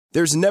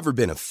There's never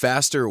been a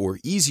faster or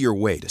easier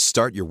way to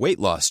start your weight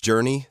loss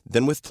journey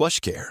than with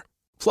PlushCare.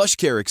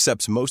 PlushCare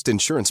accepts most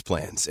insurance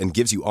plans and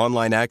gives you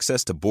online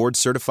access to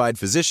board-certified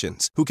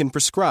physicians who can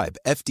prescribe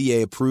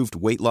FDA-approved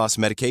weight loss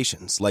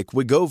medications like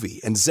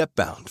Wegovy and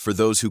Zepbound for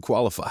those who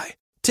qualify.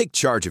 Take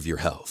charge of your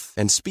health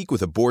and speak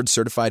with a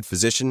board-certified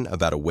physician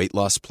about a weight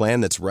loss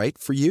plan that's right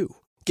for you.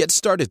 Get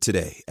started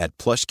today at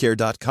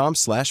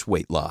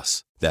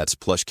plushcare.com/weight-loss. That's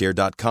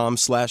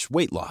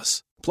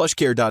plushcare.com/weight-loss.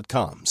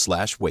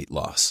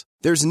 plushcare.com/weight-loss.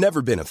 There's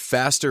never been a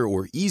faster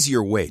or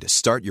easier way to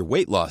start your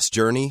weight loss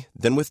journey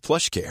than with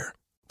PlushCare.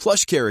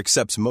 PlushCare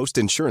accepts most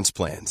insurance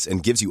plans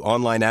and gives you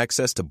online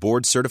access to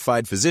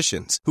board-certified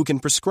physicians who can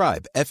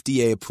prescribe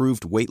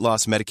FDA-approved weight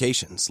loss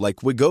medications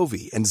like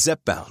Wegovy and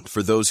Zepbound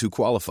for those who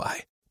qualify.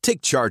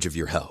 Take charge of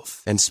your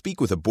health and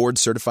speak with a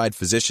board-certified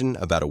physician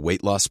about a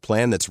weight loss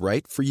plan that's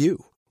right for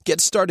you.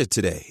 Get started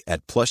today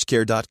at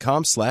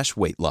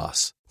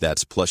plushcare.com/weight-loss.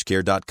 That's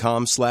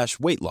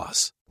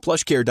plushcare.com/weight-loss.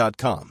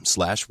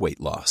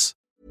 plushcare.com/weight-loss.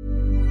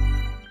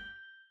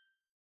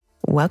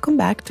 Welcome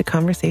back to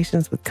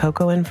Conversations with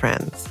Coco and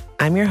Friends.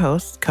 I'm your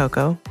host,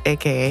 Coco,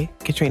 aka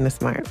Katrina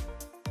Smart.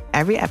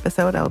 Every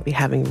episode, I will be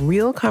having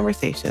real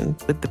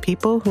conversations with the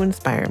people who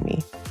inspire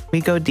me.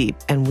 We go deep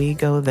and we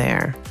go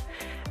there.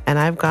 And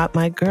I've got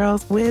my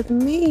girls with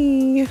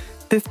me.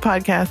 This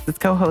podcast is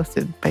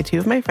co-hosted by two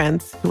of my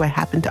friends who I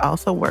happen to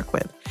also work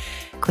with.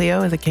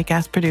 Cleo is a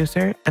kick-ass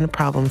producer and a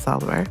problem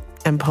solver,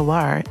 and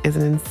Pilar is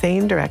an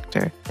insane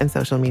director and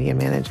social media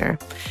manager.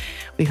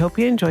 We hope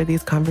you enjoy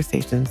these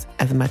conversations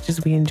as much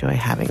as we enjoy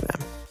having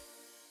them.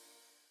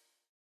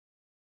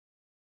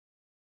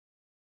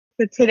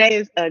 So today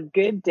is a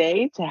good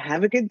day to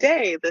have a good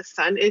day. The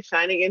sun is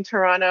shining in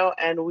Toronto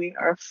and we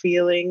are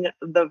feeling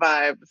the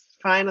vibes.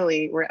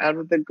 Finally, we're out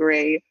of the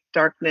gray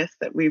darkness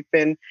that we've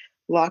been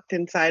locked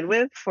inside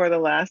with for the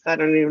last,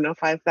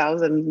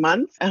 5,000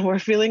 months, and we're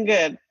feeling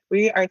good.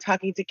 We are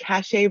talking to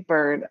Cache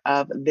Bird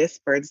of This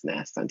Bird's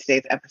Nest on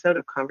today's episode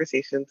of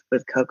Conversations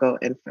with Coco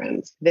and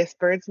Friends. This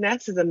Bird's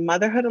Nest is a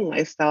motherhood and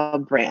lifestyle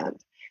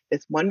brand.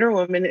 This Wonder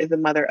Woman is a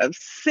mother of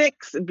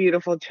 6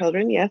 beautiful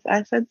children. Yes,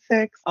 I said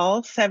 6,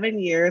 all 7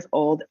 years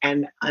old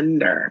and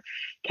under.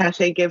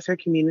 Cache gives her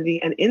community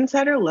an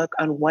insider look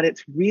on what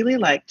it's really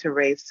like to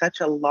raise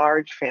such a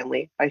large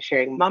family by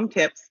sharing mom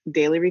tips,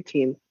 daily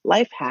routines,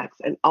 life hacks,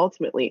 and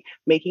ultimately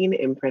making an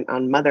imprint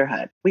on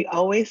motherhood. We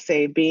always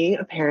say being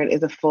a parent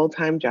is a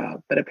full-time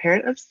job, but a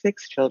parent of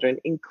 6 children,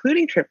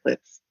 including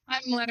triplets,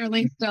 I'm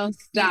literally still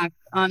stuck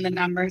on the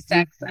number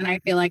 6, and I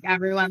feel like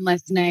everyone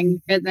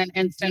listening is in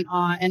instant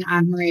awe and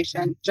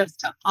admiration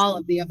just to all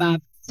of the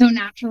above. So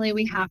naturally,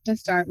 we have to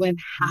start with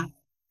how.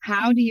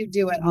 How do you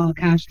do it all,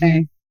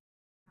 Cache?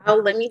 Oh,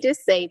 let me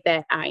just say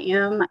that I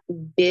am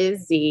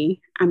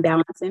busy. I'm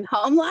balancing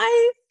home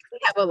life. We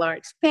have a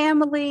large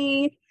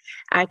family.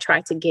 I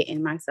try to get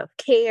in my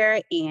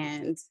self-care,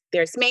 and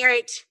there's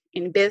marriage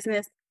and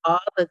business,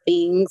 all the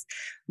things.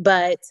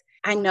 But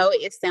I know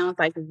it sounds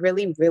like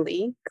really,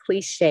 really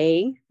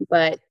cliche,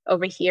 but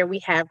over here we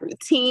have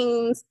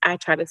routines. I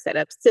try to set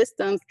up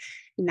systems,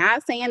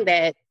 not saying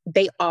that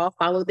they all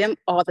follow them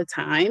all the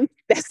time.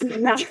 That's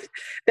not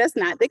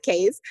the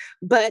case,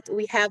 but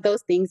we have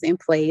those things in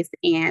place,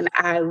 and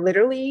I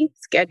literally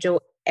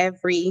schedule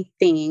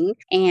everything.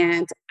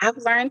 And I've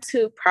learned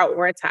to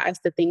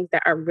prioritize the things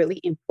that are really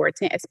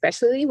important,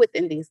 especially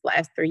within these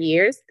last 3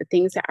 years. The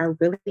things that are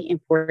really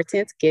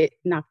important get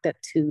knocked up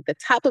to the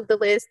top of the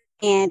list.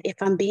 And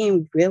if I'm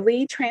being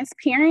really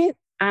transparent,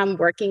 I'm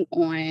working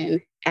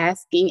on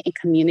asking and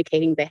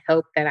communicating the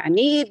help that I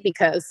need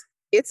because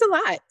it's a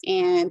lot.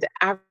 And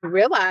I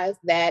realized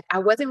that I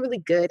wasn't really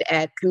good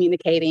at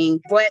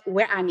communicating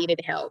where I needed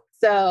help.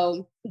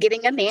 So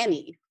getting a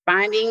nanny,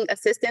 finding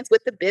assistance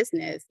with the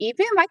business,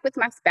 even like with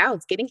my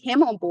spouse, getting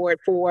him on board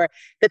for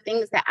the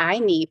things that I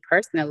need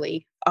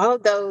personally. All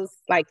of those,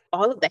 like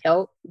all of the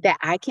help that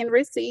I can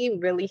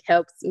receive really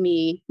helps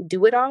me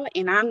do it all.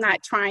 And I'm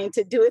not trying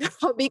to do it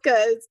all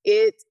because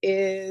it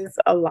is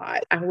a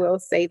lot. I will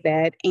say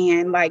that.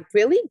 And like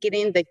really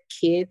getting the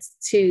kids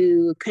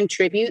to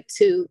contribute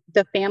to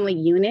the family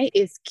unit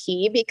is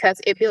key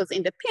because it builds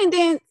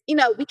independence. You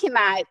know, we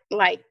cannot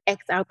like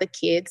X out the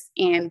kids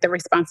and the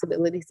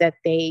responsibilities that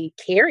they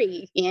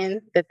carry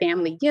in the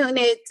family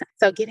unit.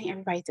 So getting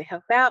everybody to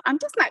help out. I'm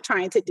just not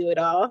trying to do it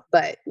all,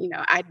 but you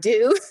know, I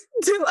do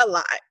a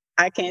lot.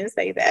 I can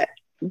say that.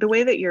 The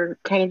way that you're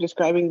kind of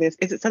describing this,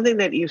 is it something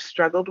that you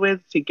struggled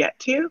with to get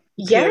to?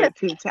 Yes.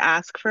 To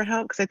ask for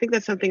help? Because I think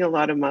that's something a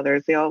lot of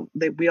mothers, we all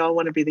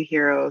want to be the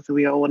heroes.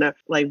 We all want to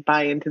like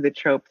buy into the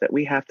trope that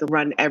we have to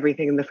run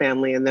everything in the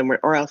family and then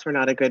or else we're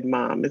not a good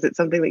mom. Is it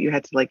something that you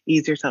had to like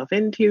ease yourself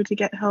into to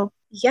get help?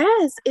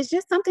 Yes, it's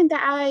just something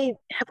that I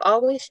have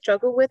always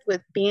struggled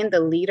with being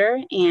the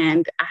leader.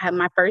 And I have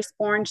my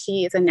firstborn,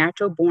 she is a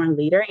natural born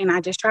leader. And I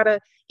just try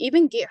to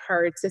even get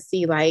her to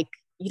see like,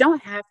 you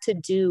don't have to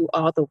do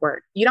all the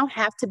work. You don't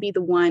have to be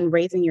the one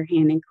raising your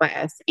hand in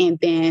class. And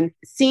then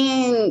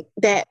seeing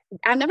that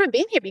I've never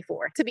been here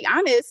before, to be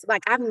honest,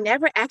 like I've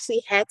never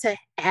actually had to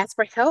ask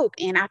for help.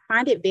 And I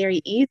find it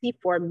very easy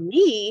for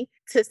me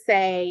to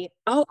say,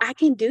 oh, I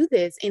can do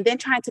this. And then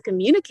trying to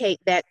communicate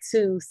that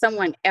to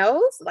someone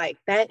else, like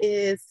that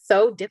is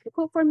so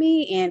difficult for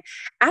me. And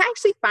I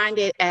actually find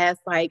it as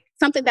like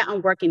something that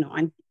I'm working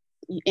on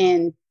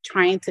and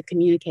trying to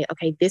communicate,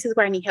 okay, this is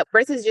where I need help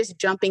versus just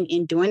jumping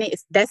and doing it.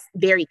 That's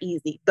very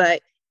easy,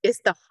 but it's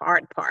the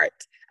hard part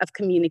of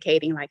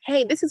communicating like,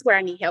 hey, this is where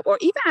I need help, or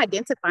even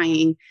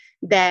identifying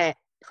that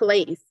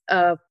place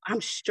of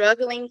I'm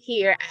struggling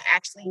here. I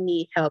actually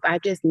need help.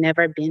 I've just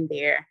never been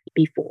there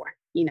before.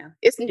 You know,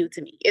 it's new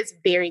to me. It's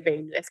very,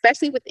 very new,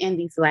 especially within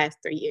these last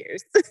 3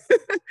 years.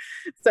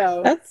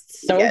 So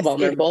that's so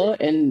vulnerable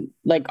and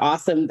like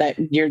awesome that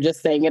you're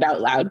just saying it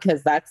out loud,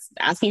 because that's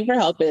asking for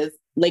help is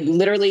like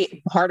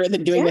literally harder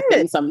than doing the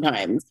thing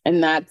sometimes.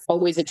 And that's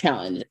always a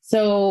challenge.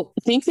 So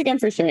thanks again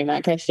for sharing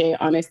that, Cache.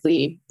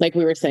 Honestly, like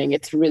we were saying,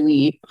 it's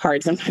really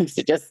hard sometimes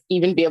to just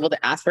even be able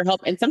to ask for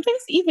help and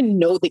sometimes even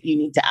know that you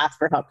need to ask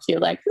for help. So you're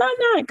like, no,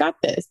 I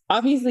got this.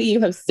 Obviously you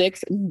have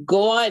 6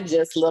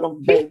 gorgeous little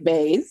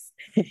babies.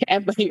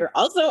 But you're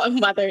also a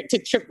mother to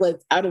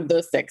triplets out of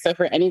those 6. So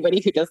for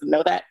anybody who doesn't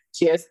know that,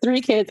 she has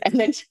 3 kids and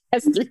then she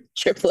has 3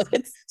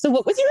 triplets. So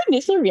what was your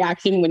initial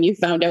reaction when you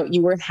found out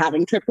you were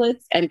having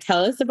triplets? And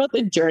tell us about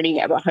the journey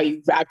about how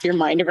you wrapped your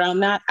mind around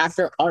that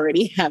after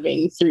already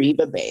having 3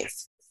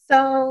 babies.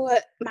 So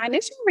my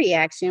initial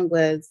reaction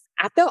was,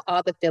 I felt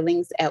all the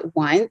feelings at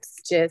once.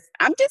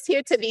 I'm just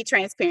here to be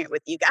transparent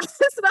with you guys.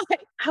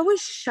 Like, I was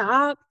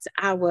shocked.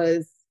 I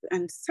was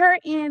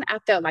uncertain. I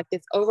felt like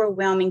this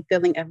overwhelming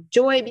feeling of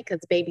joy because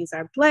babies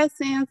are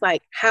blessings.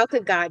 Like, how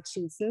could God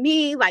choose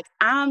me? Like,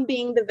 I'm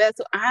being the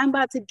vessel. I'm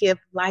about to give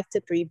life to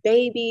 3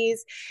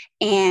 babies.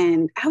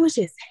 And I was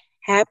just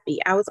happy.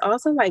 I was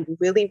also like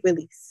really,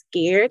 really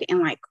scared and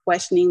like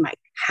questioning, like,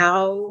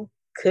 how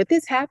could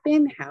this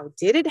happen? How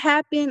did it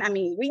happen? I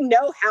mean, we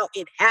know how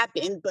it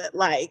happened, but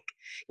like,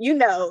 you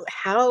know,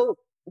 how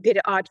did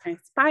it all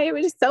transpire?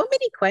 There's so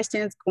many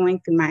questions going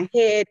through my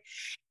head.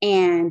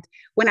 And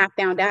when I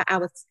found out I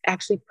was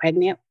actually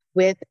pregnant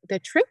with the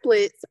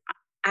triplets,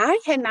 I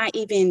had not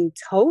even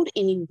told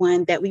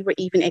anyone that we were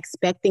even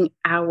expecting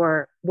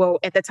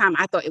at the time,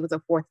 I thought it was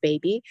a 4th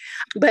baby,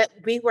 but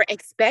we were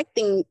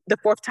expecting the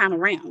 4th time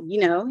around, you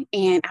know,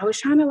 and I was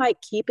trying to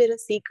like keep it a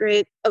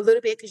secret a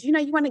little bit because, you know,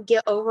 you want to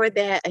get over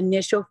that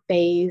initial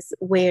phase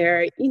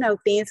where, you know,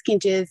 things can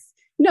just,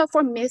 you know,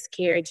 for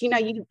miscarriage, you know,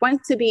 you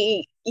want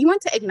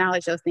to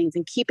acknowledge those things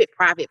and keep it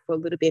private for a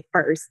little bit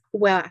first.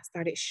 Well, I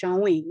started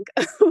showing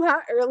a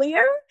lot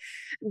earlier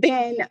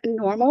than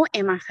normal.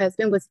 And my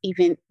husband would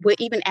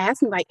even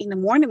ask me like in the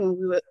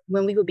morning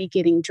when we would be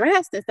getting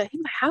dressed and stuff. He's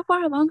like, how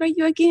far along are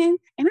you again?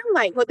 And I'm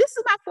like, well, this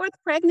is my 4th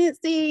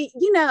pregnancy.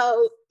 You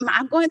know,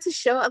 I'm going to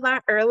show a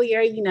lot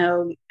earlier, you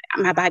know,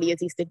 my body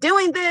is used to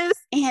doing this.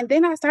 And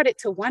then I started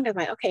to wonder,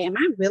 like, okay, am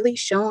I really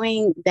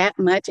showing that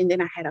much? And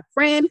then I had a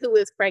friend who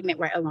was pregnant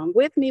right along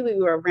with me. We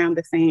were around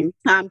the same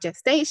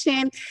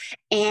gestation.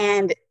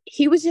 And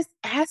he was just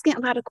asking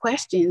a lot of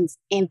questions.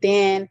 And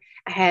then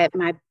I had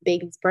my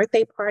baby's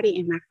birthday party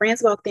and my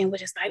friends walked in,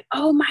 was just like,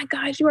 oh my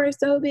gosh, you are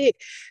so big.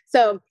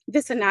 So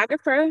the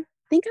sonographer, I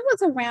think I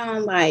was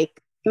around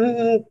like,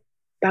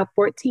 about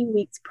 14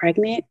 weeks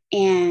pregnant.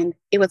 And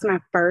it was my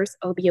first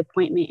OB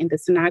appointment in the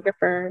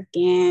sonographer.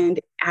 And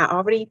I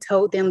already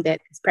told them that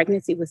this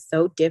pregnancy was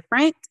so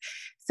different.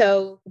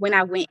 So when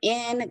I went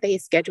in, they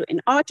scheduled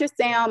an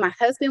ultrasound. My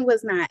husband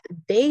was not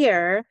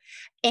there.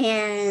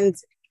 And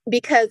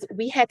because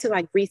we had to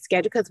like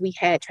reschedule because we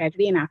had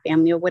tragedy in our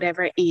family or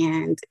whatever.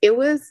 And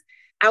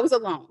I was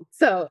alone.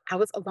 So I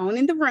was alone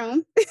in the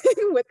room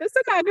with the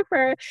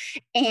sonographer,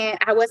 and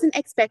I wasn't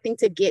expecting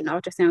to get an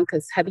ultrasound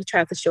because hubby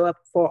tried to show up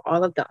for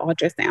all of the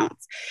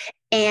ultrasounds.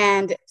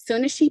 And as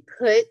soon as she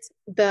put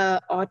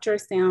the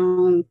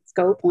ultrasound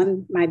scope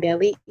on my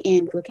belly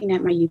and looking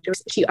at my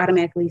uterus, she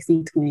automatically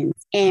seen twins.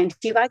 And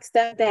she like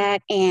said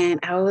that.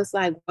 And I was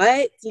like,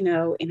 what? You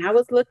know, and I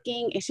was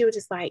looking and she was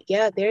just like,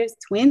 yeah, there's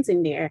twins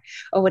in there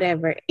or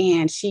whatever.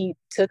 And she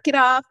took it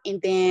off. And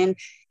then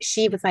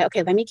she was like,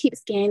 okay, let me keep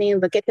scanning,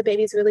 look at the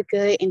babies really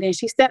good. And then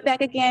she stepped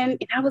back again.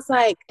 And I was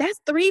like, that's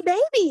 3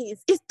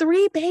 babies. It's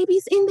 3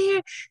 babies in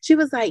there. She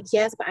was like,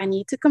 yes, but I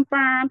need to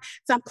confirm.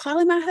 So I'm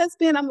calling my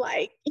husband. I'm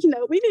like, you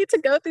know, we need to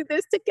go through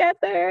this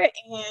together.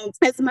 And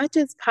as much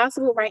as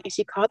possible, right? And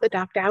she called the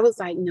doctor. I was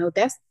like, no,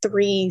 that's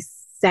 3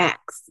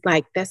 sacks.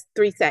 Like that's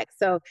 3 sacks.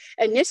 So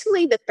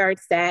initially the 3rd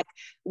sack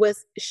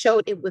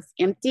showed it was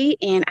empty.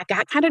 And I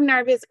got kind of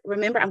nervous.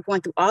 Remember, I'm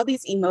going through all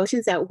these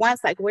emotions at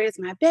once, like, where's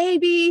my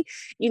baby?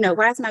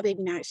 Why is my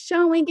baby not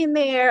showing in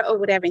there or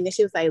whatever? And then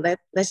she was like,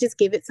 let's just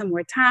give it some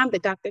more time. The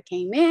doctor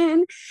came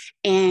in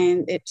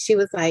and she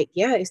was like,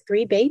 yeah, it's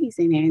 3 babies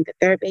in there. And the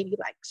third baby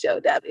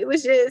showed up. It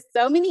was just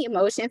so many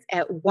emotions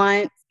at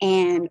once.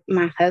 And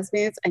my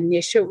husband's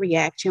initial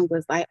reaction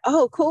was like,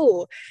 oh,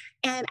 cool.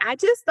 And I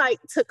just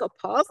took a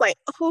pause,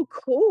 oh,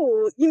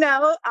 cool,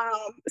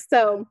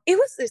 So it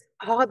was just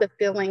all the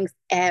feelings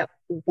at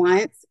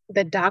once.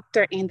 The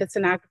doctor and the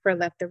sonographer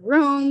left the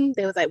room.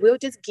 They was like, we'll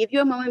just give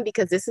you a moment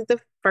because this is the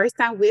first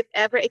time we've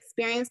ever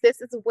experienced this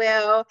as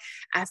well.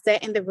 I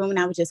sat in the room and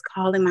I was just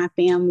calling my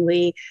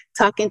family,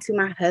 talking to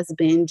my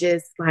husband,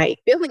 just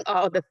feeling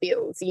all the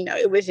feels.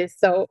 It was just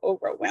so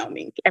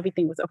overwhelming.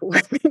 Everything was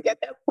overwhelming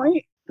at that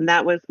point. And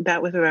that was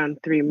around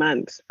 3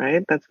 months,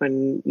 right? That's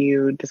when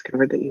you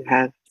discovered that you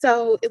had.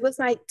 So it was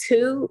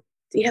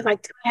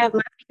 2.5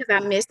 months because I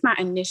missed my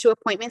initial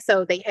appointment.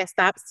 So they had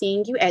stopped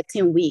seeing you at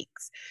 10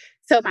 weeks.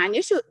 So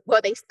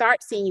they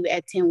start seeing you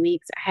at 10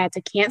 weeks. I had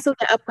to cancel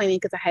the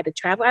appointment because I had to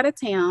travel out of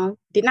town.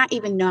 Did not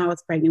even know I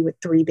was pregnant with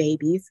 3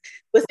 babies.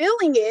 Was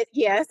feeling it.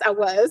 Yes, I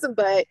was.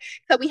 But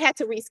so we had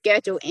to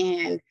reschedule.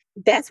 And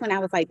that's when I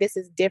was like, this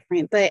is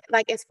different. But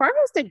as far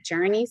as the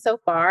journey so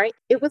far,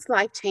 it was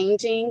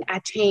life-changing. I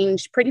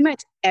changed pretty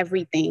much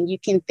everything. You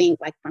can think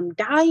from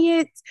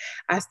diet.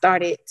 I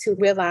started to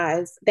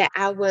realize that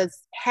I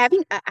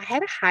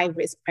had a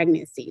high-risk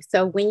pregnancy.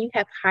 So when you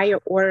have higher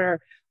order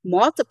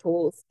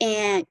multiples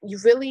and you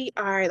really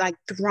are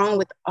thrown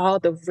with all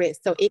the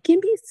risks. So it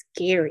can be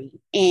scary.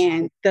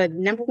 And the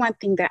number one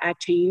thing that I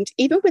changed,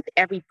 even with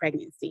every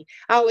pregnancy,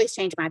 I always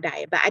change my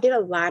diet, but I did a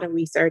lot of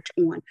research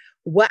on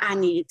what I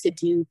needed to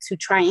do to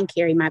try and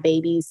carry my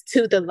babies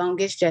to the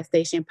longest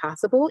gestation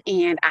possible.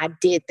 And I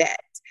did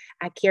that.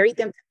 I carried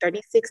them to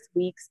 36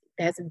 weeks.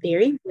 That's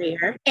very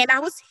rare. And I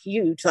was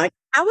huge. I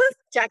was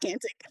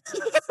gigantic. So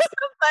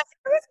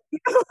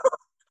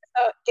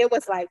it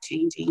was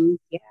life-changing.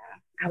 Yeah,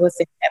 I would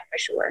say that for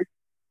sure.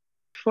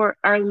 For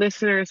our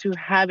listeners who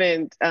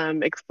haven't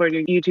explored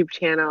your YouTube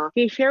channel,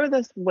 can you share with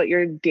us what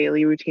your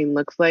daily routine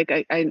looks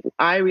like?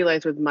 I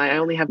realized I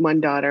only have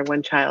one daughter,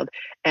 one child,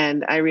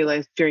 and I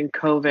realized during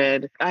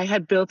COVID, I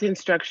had built-in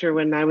structure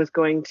when I was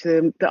going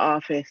to the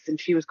office and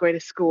she was going to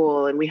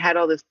school, and we had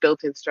all this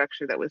built-in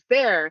structure that was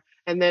there.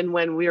 And then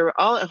when we were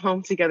all at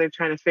home together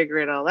trying to figure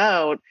it all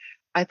out,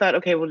 I thought,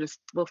 okay,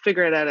 we'll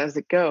figure it out as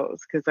it goes,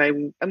 because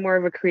I'm more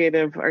of a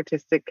creative,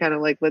 artistic kind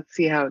of let's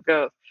see how it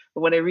goes.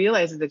 But what I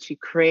realized is that she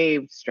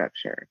craved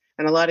structure,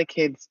 and a lot of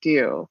kids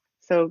do.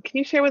 So can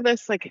you share with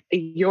us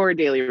your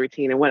daily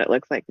routine and what it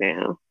looks like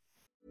now?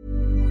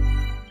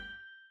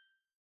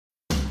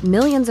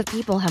 Millions of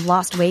people have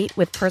lost weight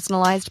with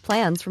personalized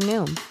plans from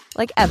Noom,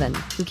 like Evan,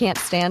 who can't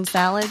stand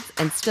salads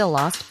and still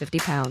lost 50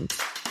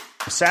 pounds.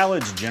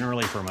 Salads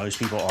generally for most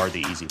people are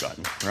the easy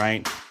button,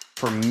 right?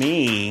 For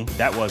me,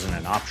 that wasn't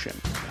an option.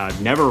 I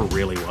never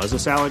really was a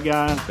salad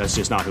guy. That's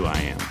just not who I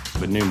am.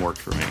 But Noom worked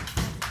for me.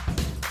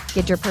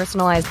 Get your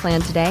personalized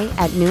plan today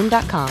at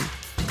Noom.com.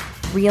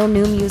 Real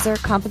Noom user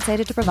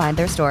compensated to provide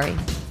their story.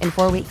 In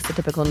 4 weeks, the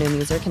typical Noom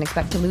user can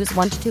expect to lose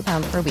 1 to 2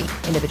 pounds per week.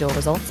 Individual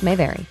results may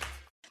vary.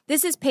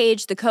 This is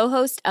Paige, the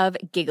co-host of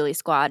Giggly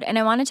Squad, and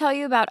I want to tell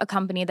you about a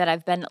company that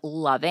I've been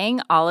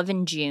loving, Olive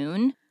 &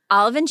 June.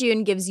 Olive &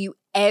 June gives you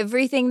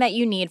everything that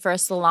you need for a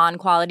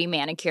salon-quality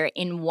manicure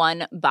in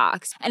one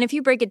box. And if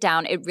you break it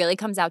down, it really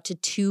comes out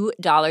to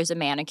 $2 a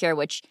manicure,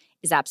 which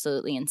is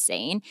absolutely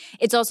insane.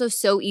 It's also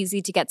so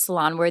easy to get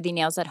salon-worthy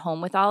nails at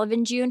home with Olive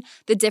 & June.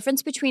 The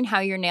difference between how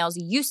your nails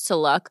used to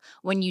look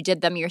when you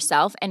did them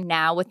yourself and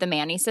now with the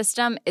Mani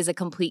system is a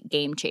complete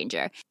game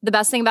changer. The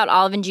best thing about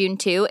Olive & June,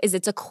 too, is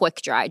it's a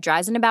quick dry.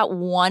 Dries in about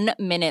 1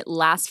 minute,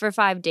 lasts for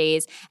 5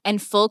 days,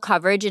 and full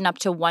coverage in up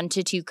to 1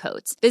 to 2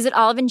 coats. Visit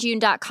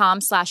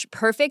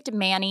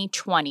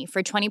oliveandjune.com/perfectmani20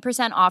 for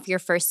 20% off your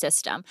first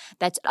system.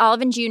 That's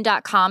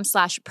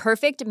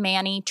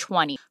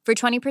oliveandjune.com/perfectmani20 for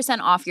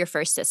 20% off your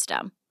first system.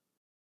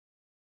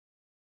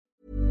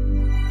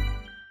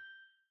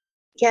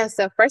 Yeah,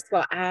 so first of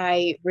all,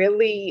 I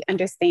really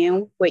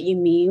understand what you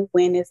mean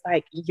when it's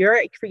you're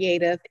a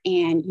creative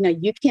and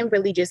you can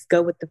really just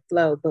go with the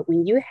flow. But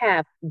when you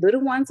have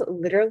little ones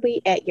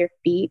literally at your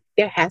feet,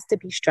 there has to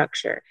be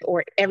structure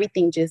or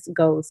everything just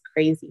goes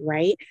crazy,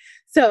 right?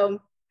 So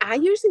I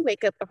usually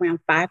wake up around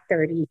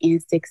 5:30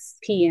 and 6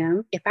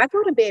 p.m. If I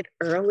go to bed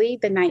early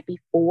the night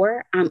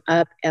before, I'm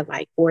up at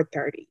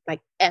 4:30,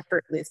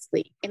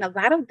 effortlessly. And a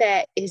lot of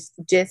that is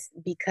just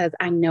because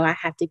I know I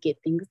have to get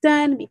things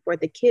done before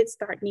the kids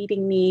start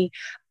needing me.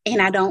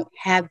 And I don't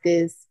have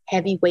this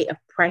heavy weight of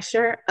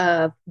pressure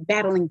of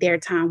battling their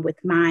time with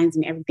mine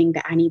and everything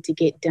that I need to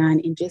get done,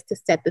 and just to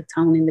set the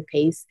tone and the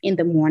pace in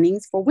the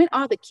mornings for when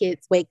all the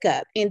kids wake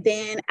up. And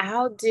then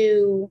I'll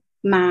do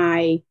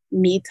my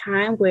me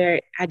time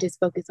where I just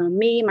focus on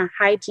me, my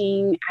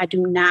hygiene. I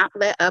do not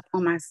let up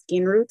on my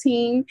skin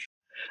routine.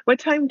 What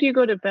time do you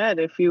go to bed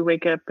if you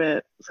wake up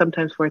at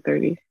sometimes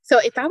 4:30? So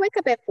if I wake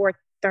up at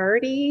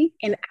 4:30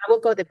 and I will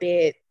go to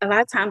bed, a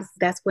lot of times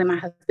that's when my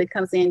husband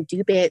comes in,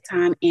 do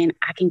bedtime, and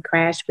I can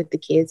crash with the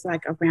kids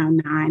like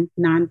around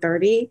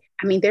 9:30.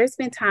 I mean, there's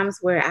been times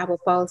where I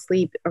will fall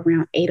asleep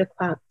around 8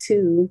 o'clock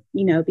too,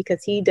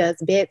 because he does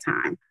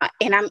bedtime.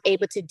 And I'm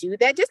able to do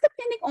that just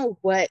depending on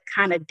what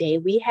kind of day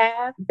we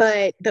have.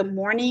 But the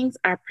mornings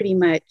are pretty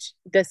much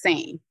the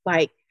same.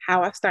 Like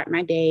how I start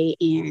my day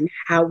and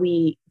how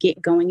we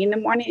get going in the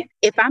morning.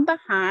 If I'm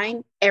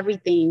behind,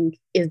 everything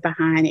is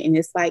behind and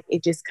it's like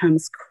it just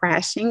comes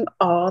crashing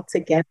all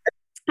together.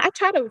 I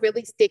try to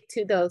really stick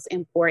to those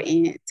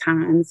important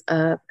times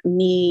of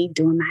me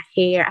doing my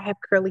hair. I have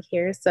curly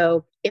hair.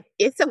 So if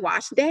it's a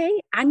wash day,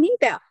 I need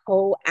that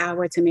whole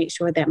hour to make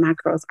sure that my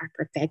curls are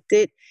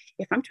perfected.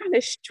 If I'm trying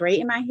to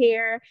straighten my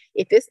hair,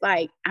 if it's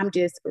like I'm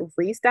just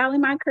restyling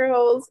my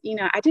curls,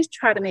 I just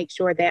try to make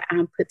sure that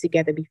I'm put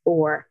together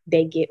before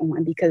they get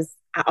on, because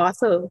I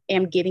also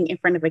am getting in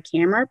front of a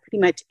camera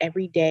pretty much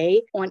every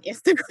day on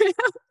Instagram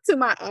to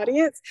my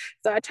audience.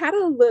 So I try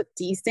to look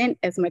decent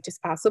as much as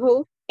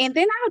possible. And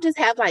then I'll just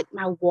have like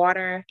my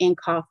water and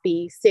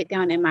coffee, sit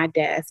down at my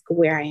desk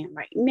where I am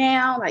right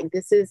now. Like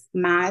this is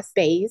my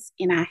space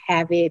and I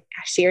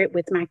share it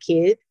with my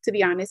kids. To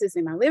be honest, it's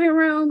in my living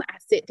room. I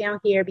sit down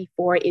here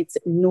before it's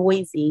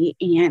noisy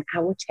and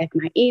I will check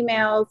my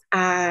emails.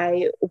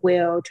 I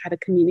will try to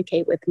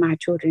communicate with my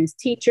children's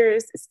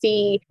teachers,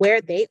 see where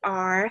they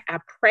are. I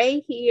pray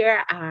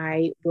here.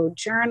 I will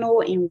journal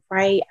and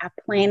write. I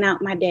plan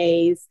out my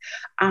days.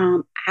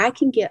 I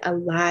can get a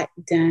lot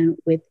done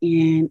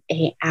within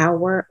an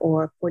hour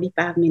or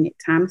 45-minute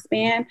time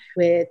span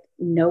with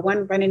no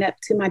one running up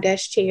to my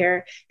desk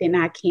chair than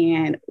I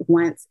can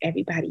once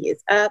everybody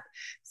is up.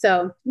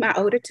 So my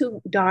older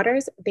two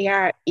daughters, they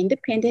are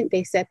independent.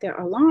 They set their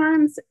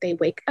alarms. They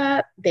wake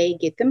up. They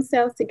get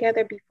themselves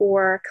together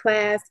before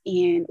class.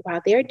 And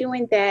while they're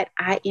doing that,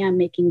 I am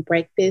making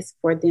breakfast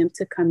for them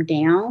to come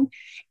down.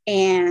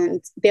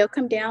 And they'll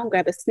come down,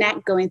 grab a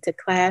snack, go into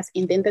class.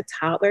 And then the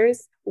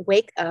toddlers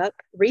wake up.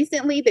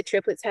 Recently, the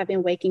triplets have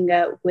been waking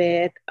up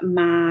with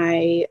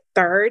my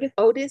third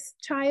oldest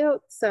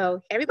child.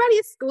 So everybody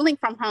is schooling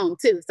from home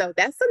too. So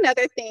that's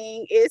another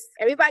thing, is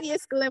everybody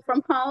is schooling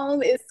from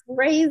home. It's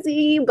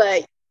crazy,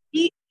 but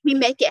we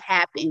make it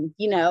happen,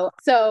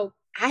 So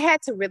I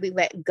had to really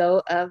let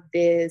go of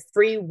this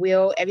free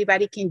will.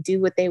 Everybody can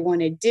do what they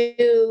want to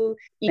do.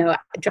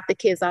 Drop the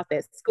kids off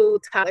at school.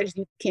 Toddlers,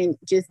 you can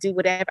just do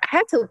whatever. I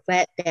had to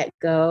let that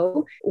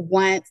go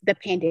once the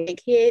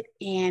pandemic hit,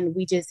 and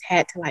we just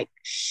had to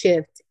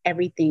shift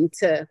everything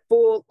to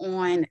full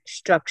on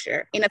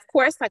structure. And of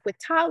course, with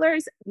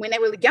toddlers, when they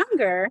were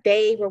younger,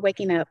 they were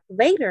waking up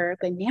later,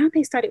 but now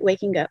they started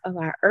waking up a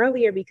lot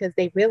earlier because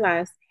they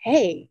realized,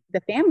 hey,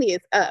 the family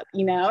is up,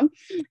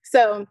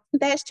 So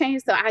that's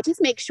changed. So I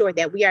just make sure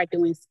that we are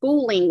doing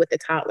schooling with the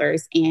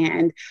toddlers,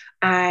 and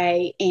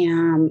I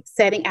am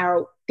setting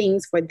out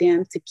things for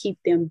them to keep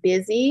them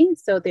busy.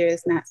 So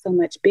there's not so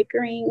much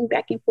bickering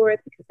back and forth,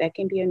 because that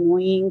can be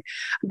annoying.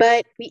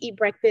 But we eat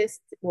breakfast,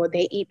 or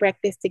they eat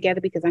breakfast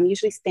together, because I'm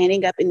usually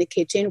standing up in the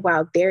kitchen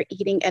while they're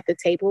eating at the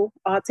table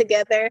all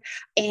together.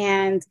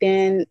 And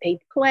then they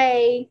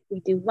play,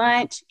 we do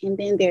lunch, and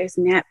then there's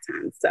nap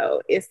time.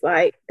 So it's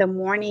like the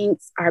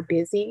mornings are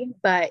busy,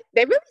 but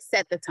they really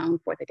set the tone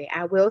for the day.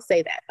 I will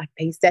say that,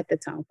 they set the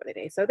tone for the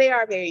day. So they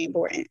are very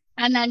important.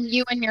 And then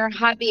you and your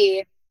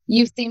hubby,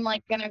 you seem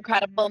like an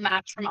incredible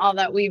match from all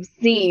that we've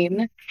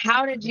seen.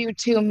 How did you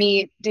two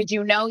meet? Did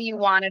you know you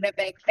wanted a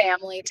big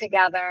family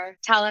together?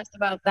 Tell us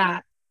about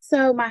that.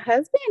 So my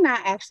husband and I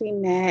actually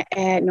met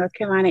at North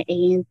Carolina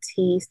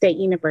A&T State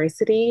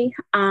University.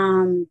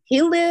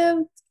 He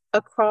lived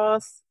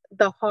across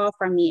the hall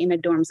from me in a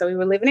dorm. So we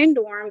were living in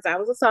dorms. I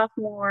was a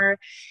sophomore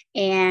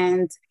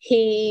and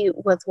he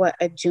was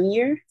a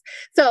junior.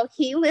 So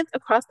he lived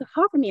across the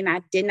hall from me and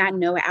I did not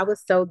know it. I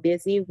was so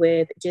busy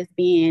with just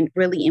being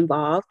really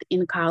involved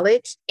in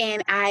college.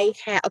 And I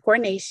had a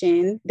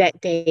coordination that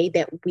day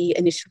that we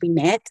initially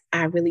met.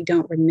 I really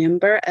don't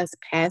remember us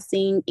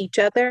passing each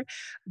other,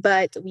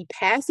 but we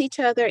passed each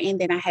other.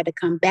 And then I had to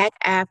come back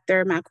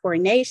after my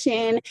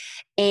coordination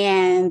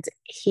and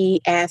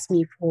he asked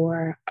me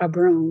for a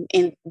broom.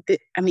 And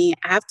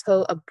I've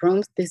told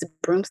this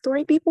broom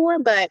story before,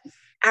 but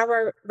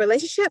our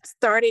relationship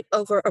started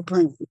over a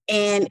broom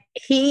and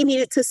he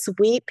needed to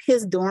sweep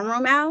his dorm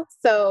room out.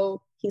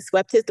 So he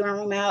swept his dorm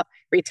room out,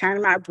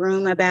 returned my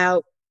broom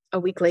about a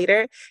week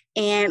later,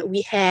 and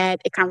we had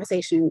a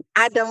conversation.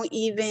 I don't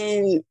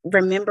even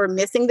remember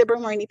missing the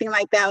broom or anything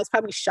like that. I was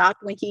probably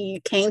shocked when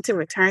he came to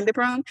return the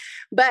broom,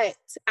 but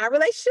our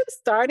relationship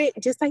started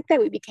just like that.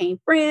 We became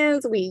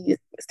friends. We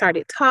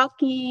started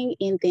talking,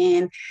 and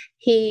then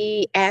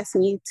he asked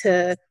me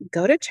to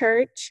go to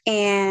church,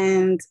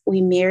 and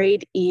we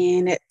married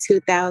in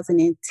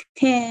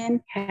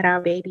 2010, had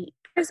our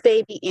first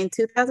baby in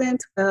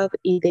 2012,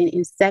 and then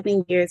in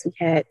 7 years we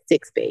had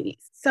 6 babies.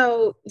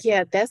 So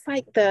yeah, that's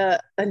the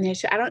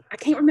initial. I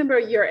can't remember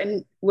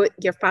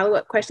your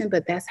follow-up question,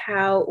 but that's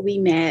how we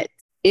met.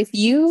 If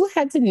you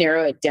had to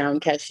narrow it down,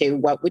 Cache,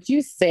 what would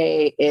you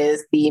say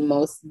is the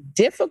most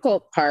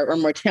difficult part or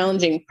more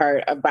challenging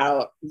part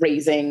about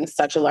raising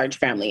such a large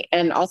family?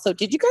 And also,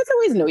 did you guys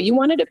always know you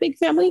wanted a big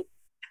family?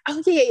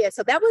 Oh, yeah.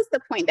 So that was the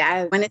point that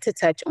I wanted to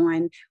touch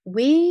on.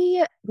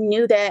 We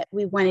knew that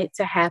we wanted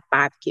to have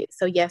 5 kids.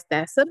 So yes,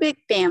 that's a big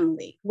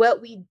family.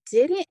 What we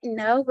didn't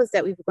know was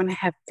that we were going to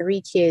have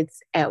 3 kids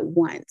at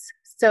once.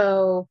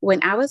 So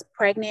when I was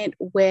pregnant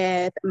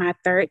with my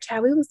 3rd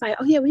child, we was like,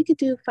 oh yeah, we could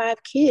do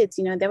 5 kids.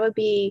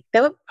 That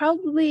would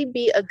probably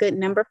be a good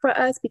number for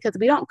us because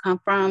we don't come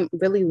from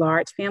really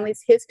large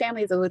families. His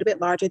family is a little bit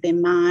larger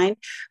than mine,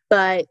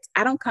 but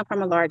I don't come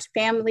from a large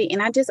family.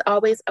 And I just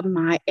always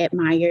admire,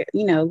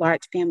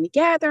 large family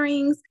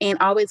gatherings and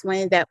always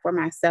wanted that for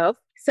myself.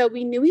 So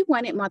we knew we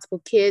wanted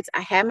multiple kids. I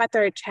had my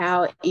 3rd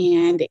child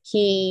and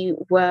he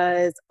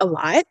was a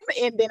lot.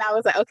 And then I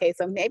was like, okay,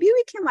 so maybe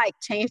we can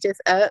change this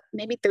up.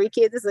 Maybe 3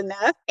 kids is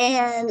enough.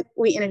 And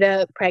we ended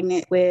up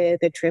pregnant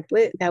with a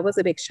triplet. That was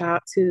a big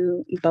shock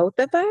to both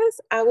of us.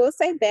 I will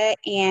say that.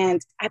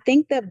 And I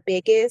think the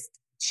biggest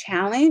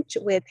challenge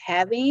with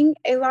having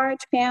a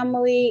large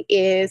family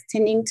is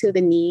tending to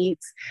the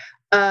needs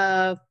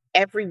of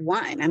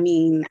everyone. I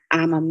mean,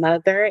 I'm a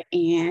mother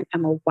and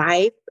I'm a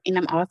wife and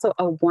I'm also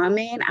a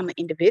woman. I'm an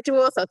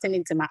individual. So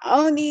tending to my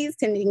own needs,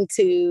 tending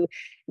to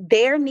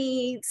their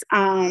needs,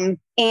 and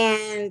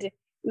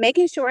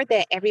making sure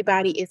that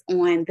everybody is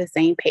on the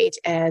same page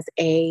as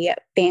a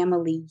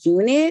family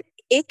unit.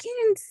 It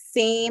can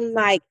seem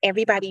like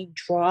everybody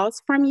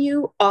draws from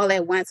you all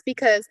at once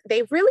because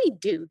they really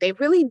do. They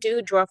really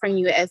do draw from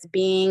you as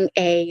being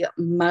a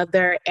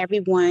mother.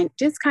 Everyone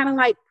just kind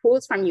of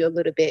pulls from you a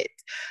little bit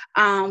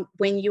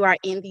when you are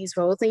in these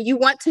roles and you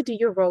want to do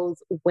your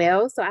roles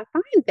well. So I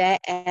find that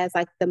as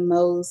the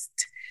most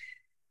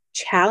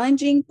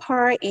challenging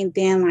part, and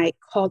then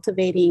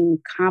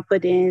cultivating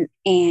confidence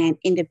and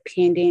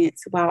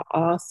independence while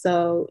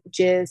also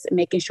just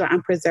making sure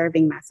I'm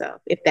preserving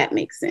myself, if that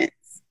makes sense.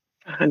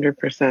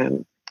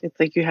 100%. It's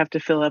like you have to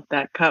fill up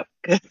that cup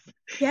because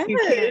you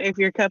can't, if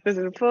your cup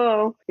isn't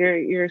full,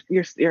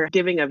 you're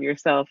giving of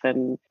yourself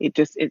and it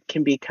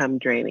can become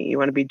draining. You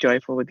want to be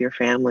joyful with your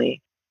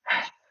family.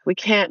 We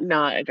can't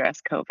not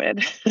address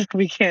COVID.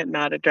 We can't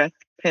not address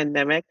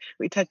pandemic.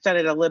 We touched on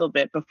it a little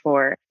bit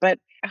before, but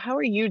how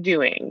are you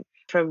doing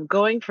from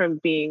going from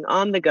being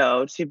on the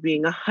go to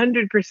being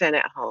 100%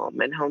 at home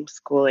and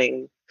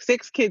homeschooling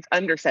 6 kids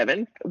under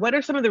 7? What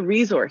are some of the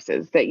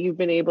resources that you've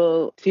been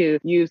able to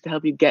use to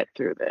help you get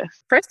through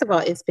this? First of all,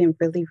 it's been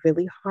really,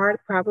 really hard.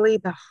 Probably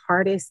the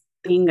hardest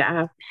thing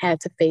I've had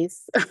to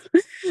face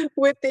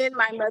within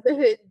my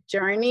motherhood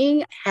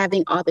journey,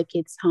 having all the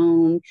kids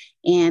home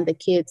and the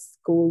kids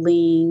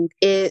schooling.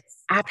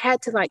 I've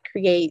had to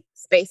create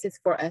spaces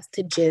for us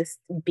to just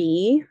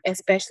be,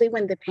 especially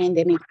when the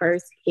pandemic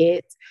first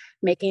hit,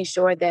 making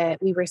sure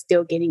that we were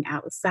still getting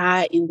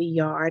outside in the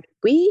yard.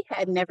 We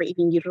had never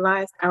even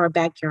utilized our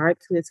backyard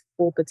to its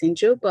full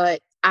potential,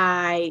 but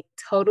I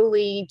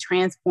totally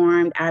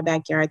transformed our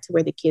backyard to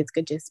where the kids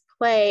could just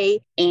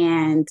play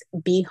and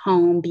be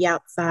home, be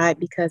outside,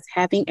 because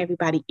having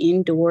everybody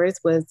indoors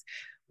was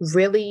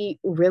really,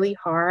 really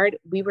hard.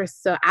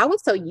 I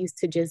was so used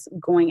to just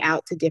going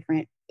out to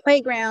different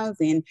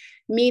playgrounds and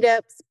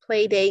meetups,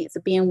 play dates,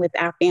 being with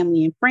our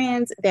family and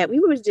friends that we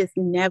were just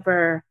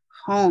never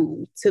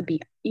home, to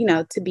be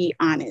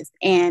honest.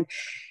 And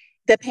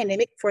the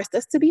pandemic forced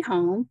us to be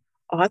home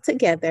all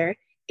together.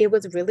 It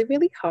was really,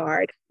 really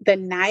hard. The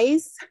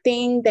nice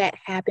thing that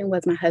happened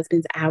was my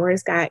husband's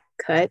hours got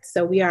cut.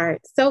 So we are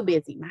so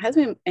busy. My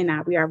husband and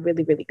we are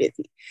really, really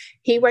busy.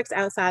 He works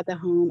outside the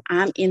home.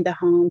 I'm in the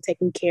home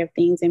taking care of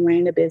things and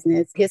running the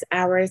business. His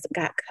hours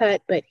got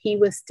cut, but he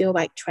was still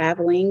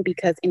traveling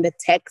because in the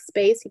tech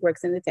space, he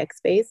works in the tech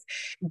space,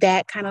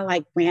 that kind of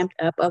ramped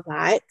up a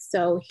lot.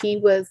 So he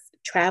was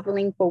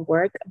traveling for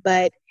work,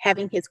 but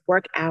having his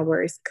work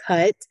hours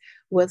cut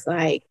was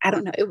I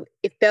don't know,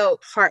 it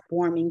felt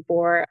heartwarming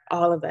for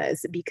all of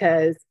us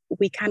because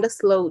we kind of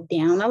slowed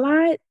down a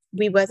lot.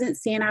 We wasn't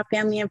seeing our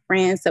family and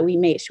friends, so we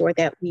made sure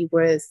that we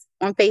was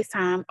on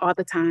FaceTime all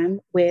the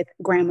time with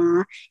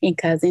grandma and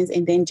cousins,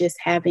 and then just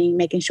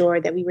making sure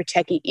that we were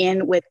checking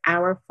in with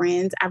our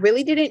friends. I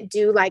really didn't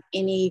do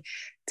any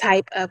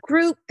type of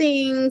group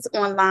things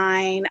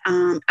online.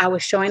 I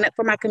was showing up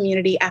for my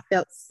community. I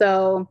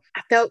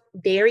felt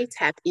very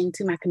tapped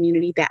into my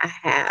community that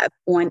I have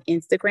on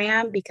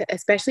Instagram, because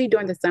especially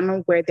during the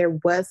summer where there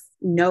was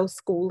no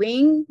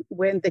schooling,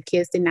 when the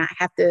kids did not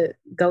have to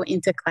go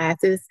into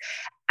classes,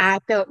 I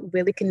felt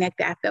really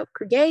connected. I felt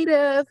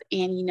creative.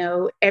 And,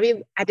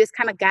 I just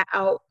kind of got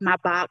out my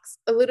box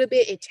a little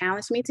bit. It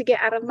challenged me to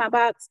get out of my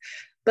box.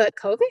 But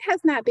COVID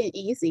has not been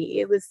easy.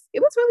 It was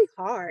really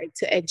hard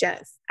to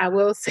adjust. I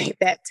will say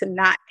that, to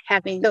not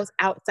having those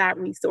outside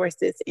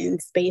resources in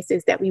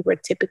spaces that we were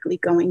typically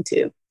going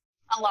to.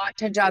 a lot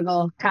to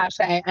juggle,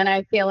 Kasha. And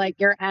I feel like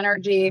your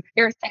energy,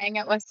 you're saying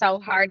it was so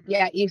hard,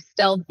 yet you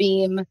still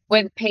beam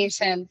with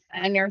patience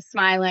and you're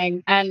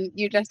smiling and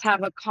you just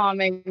have a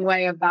calming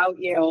way about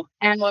you.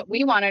 And what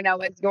we want to know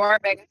is your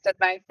biggest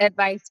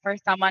advice for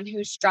someone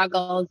who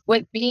struggles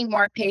with being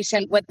more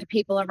patient with the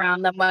people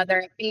around them, whether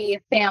it be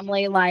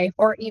family life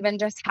or even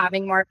just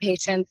having more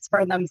patience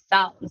for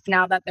themselves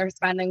now that they're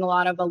spending a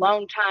lot of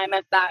alone time,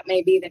 if that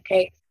may be the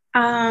case.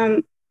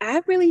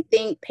 I really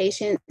think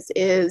patience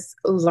is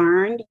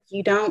learned.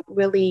 You don't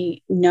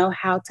really know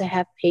how to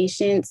have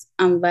patience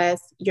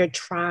unless you're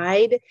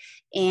tried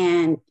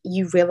and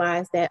you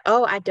realize that,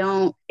 oh, I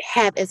don't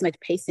have as much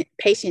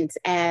patience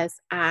as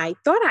I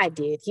thought I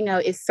did. You know,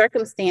 it's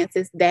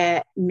circumstances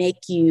that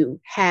make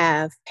you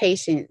have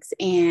patience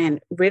and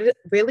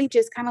really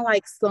just kind of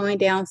like slowing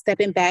down,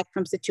 stepping back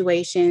from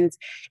situations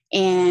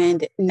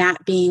and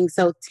not being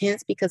so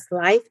tense because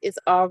life is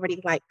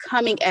already like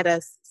coming at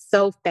us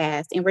so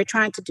fast and we're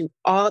trying to do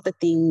all the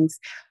things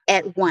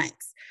at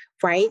once,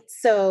 right?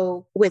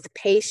 So with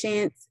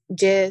patience,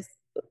 just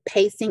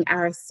pacing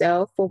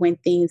ourselves for when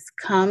things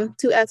come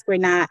to us, we're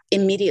not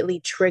immediately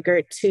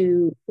triggered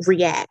to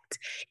react.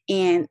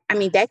 And I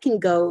mean, that can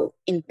go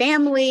in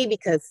family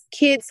because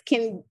kids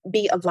can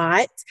be a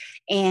lot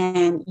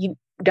and you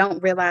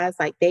don't realize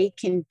like they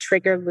can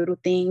trigger little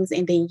things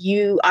and then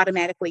you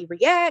automatically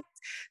react.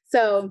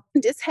 So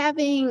just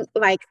having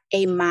like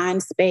a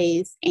mind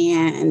space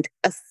and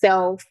a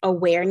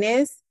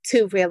self-awareness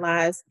to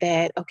realize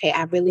that, okay,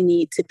 I really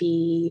need to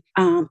be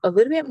a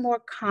little bit more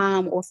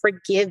calm or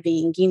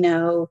forgiving, you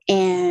know.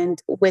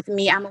 And with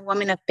me, I'm a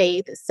woman of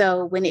faith.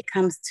 So when it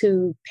comes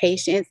to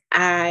patience,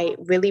 I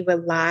really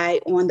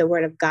rely on the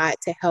word of God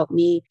to help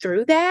me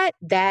through that.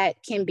 That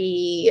can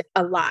be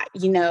a lot,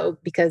 you know,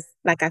 because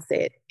like I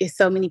said, there's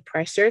so many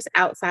pressures,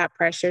 outside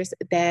pressures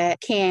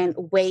that can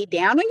weigh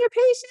down on your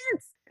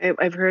patience.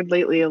 I've heard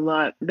lately a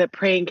lot that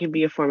praying can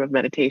be a form of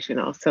meditation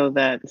also,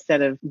 that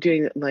instead of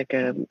doing like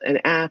an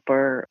app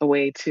or a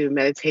way to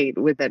meditate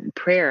with that,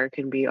 prayer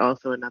can be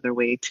also another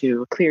way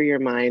to clear your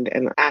mind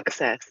and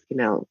access, you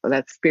know,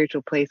 that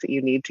spiritual place that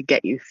you need to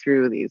get you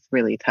through these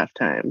really tough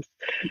times.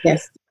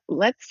 Yes.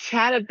 Let's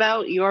chat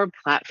about your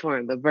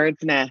platform, The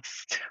Bird's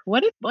Nest.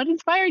 What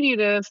inspired you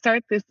to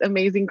start this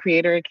amazing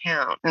creator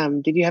account?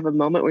 Did you have a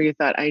moment where you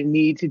thought, I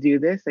need to do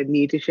this, I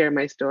need to share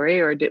my story,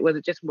 or was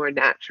it just more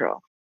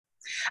natural?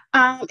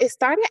 It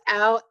started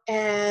out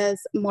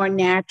as more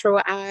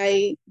natural.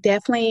 I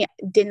definitely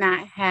did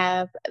not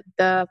have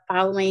the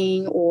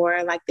following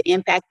or like the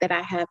impact that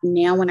I have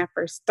now when I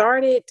first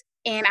started.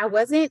 And I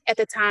wasn't at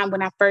the time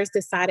when I first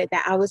decided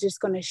that I was just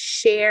going to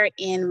share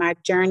in my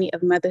journey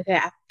of motherhood.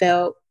 I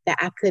felt that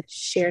I could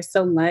share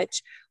so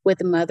much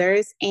with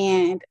mothers.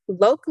 And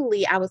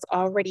locally, I was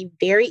already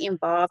very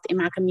involved in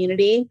my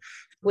community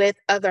with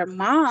other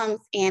moms,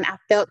 and I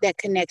felt that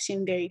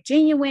connection very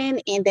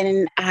genuine. And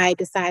then I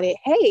decided,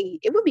 hey,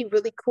 it would be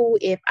really cool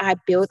if I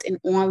built an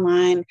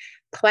online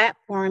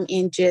platform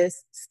and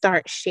just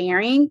start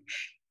sharing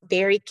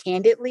very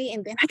candidly.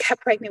 And then I got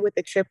pregnant with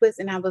the triplets,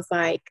 and I was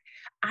like,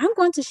 I'm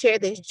going to share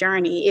this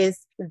journey.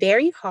 It's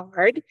very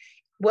hard.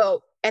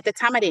 Well, at the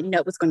time, I didn't know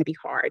it was going to be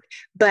hard,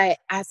 but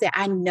I said,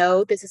 I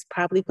know this is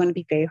probably going to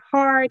be very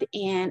hard.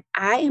 And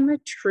I am a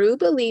true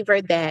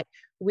believer that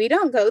we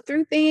don't go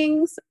through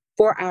things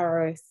for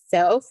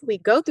ourselves. We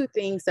go through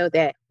things so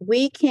that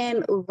we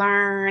can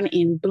learn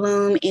and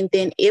bloom, and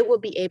then it will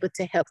be able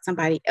to help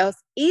somebody else,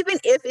 even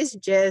if it's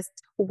just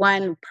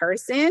one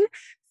person.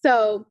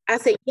 So I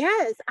said,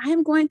 yes,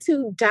 I'm going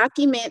to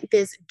document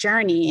this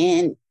journey.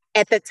 And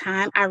at the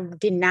time, I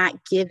did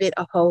not give it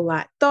a whole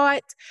lot of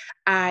thought.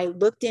 I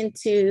looked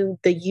into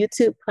the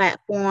YouTube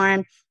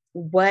platform,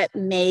 what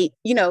made,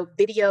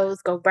 videos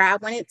go viral. I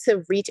wanted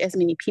to reach as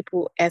many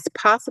people as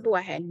possible.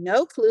 I had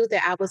no clue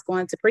that I was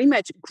going to pretty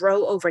much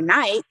grow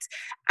overnight.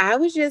 I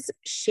was just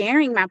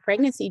sharing my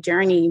pregnancy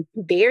journey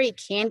very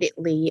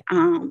candidly.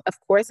 Of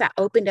course, I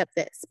opened up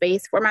that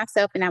space for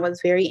myself, and I was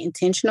very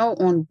intentional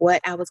on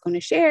what I was going to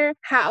share,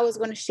 how I was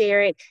going to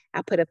share it.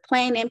 I put a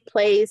plan in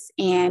place,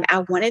 and I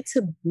wanted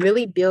to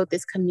really build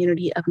this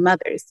community of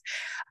mothers.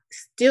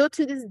 Still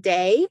to this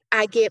day,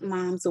 I get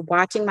moms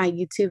watching my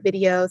YouTube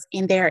videos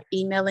and they're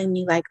emailing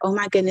me like, oh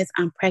my goodness,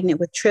 I'm pregnant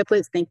with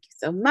triplets. Thank you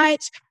so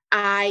much.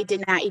 I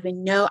did not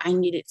even know I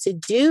needed to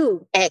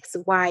do X,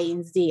 Y,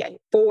 and Z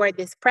for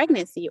this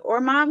pregnancy. Or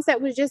moms that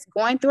was just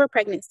going through a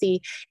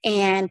pregnancy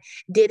and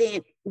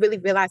didn't really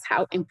realize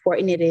how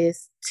important it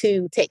is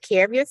to take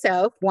care of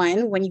yourself,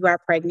 one, when you are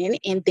pregnant,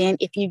 and then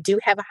if you do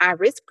have a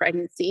high-risk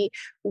pregnancy,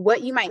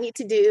 what you might need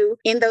to do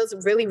in those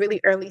really, really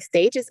early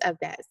stages of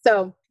that.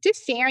 So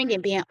just sharing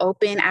and being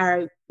open,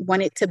 I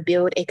wanted to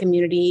build a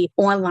community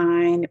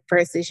online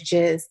versus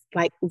just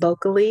like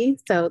locally.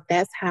 So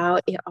that's how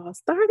it all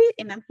started,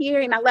 and I'm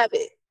here and I love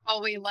it.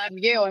 Well, we love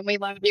you, and we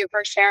love you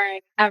for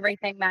sharing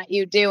everything that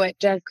you do. It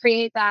just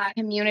creates that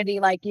community,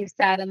 like you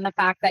said, and the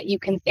fact that you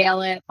can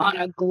scale it on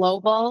a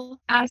global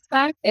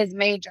aspect is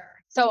major.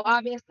 So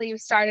obviously you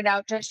started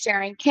out just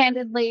sharing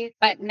candidly,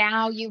 but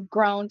now you've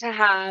grown to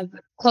have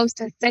close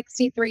to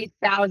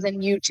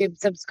 63,000 YouTube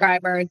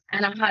subscribers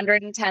and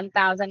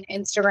 110,000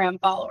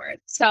 Instagram followers.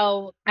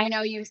 So I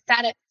know you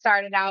said it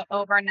started out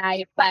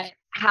overnight, but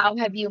how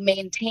have you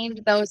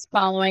maintained those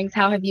followings?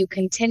 How have you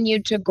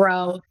continued to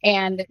grow?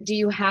 And do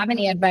you have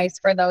any advice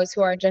for those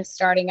who are just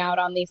starting out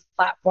on these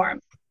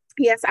platforms?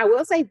 Yes, I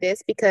will say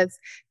this because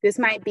this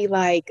might be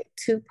like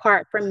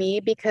two-part for me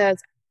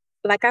because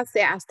like I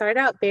said, I started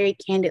out very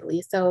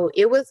candidly. So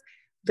it was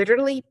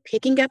literally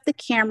picking up the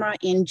camera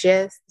and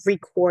just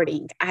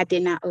recording. I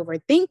did not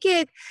overthink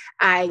it.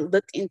 I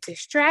looked into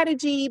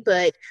strategy,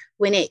 but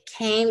when it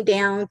came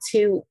down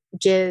to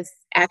just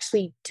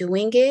actually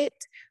doing it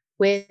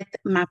with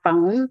my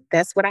phone,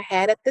 that's what I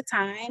had at the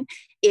time.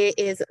 It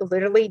is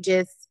literally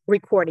just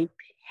recording.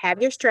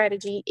 Have your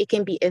strategy. It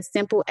can be as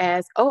simple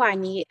as, I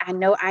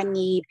know I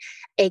need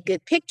a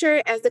good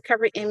picture as the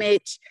cover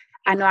image.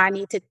 I know I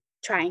need to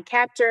try and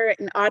capture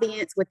an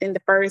audience within the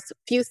first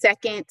few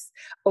seconds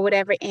or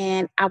whatever.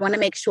 And I want to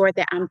make sure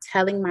that I'm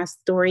telling my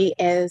story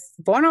as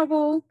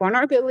vulnerable.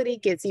 Vulnerability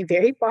gets you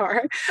very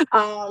far.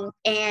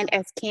 And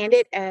as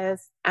candid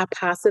as I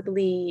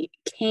possibly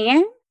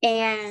can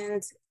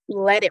and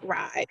let it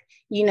ride.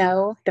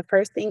 The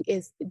first thing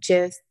is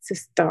just to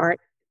start.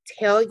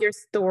 Tell your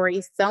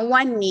story.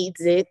 Someone needs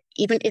it,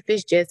 even if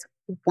it's just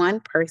one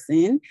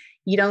person.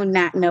 You do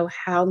not know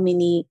how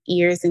many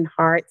ears and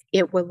hearts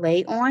it will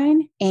lay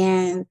on.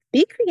 And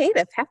be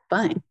creative. Have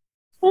fun.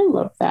 I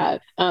love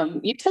that.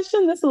 You touched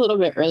on this a little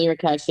bit earlier,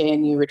 Kasha,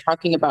 and you were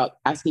talking about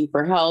asking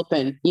for help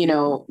and,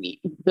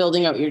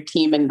 building out your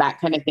team and that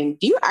kind of thing.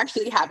 Do you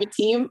actually have a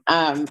team?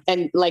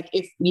 And like,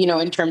 if,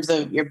 in terms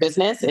of your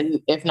business,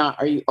 and if not,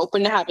 are you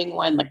open to having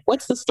one? Like,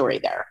 what's the story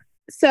there?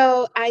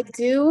 So I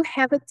do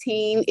have a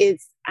team.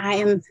 I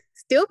am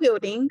still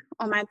building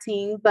on my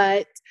team,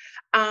 but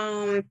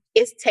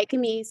it's taken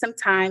me some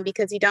time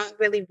because you don't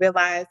really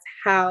realize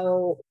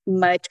how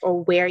much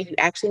or where you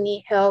actually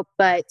need help.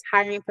 But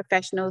hiring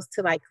professionals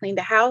to like clean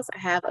the house, I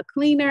have a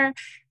cleaner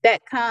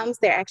that comes.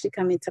 They're actually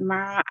coming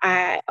tomorrow.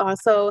 I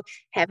also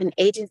have an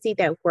agency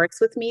that works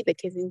with me, the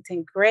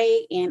Kensington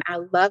Gray, and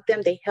I love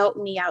them. They help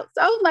me out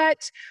so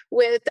much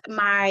with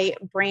my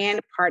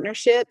brand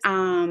partnership.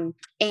 And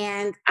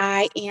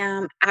I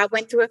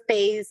went through a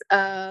phase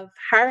of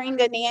hiring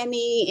a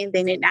nanny and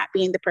then it not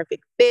being the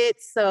perfect fit.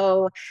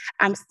 So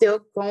I'm still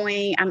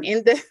going.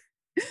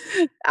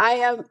 I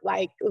am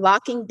like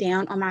locking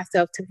down on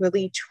myself to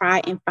really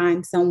try and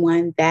find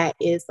someone that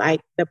is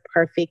like the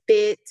perfect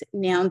fit.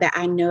 Now that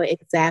I know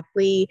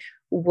exactly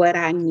what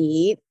I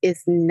need,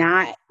 is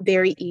not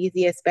very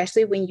easy,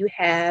 especially when you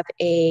have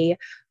a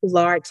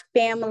large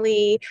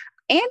family,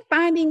 and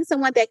finding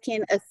someone that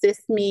can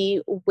assist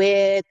me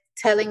with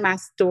telling my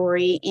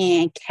story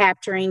and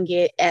capturing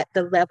it at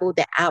the level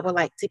that I would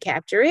like to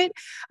capture it.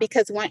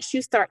 Because once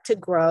you start to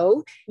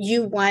grow,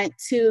 you want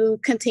to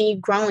continue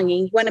growing and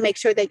you want to make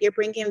sure that you're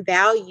bringing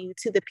value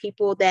to the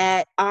people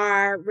that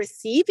are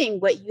receiving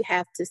what you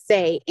have to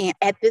say. And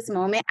at this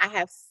moment, I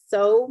have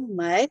so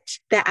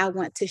much that I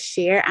want to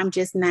share. I'm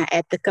just not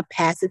at the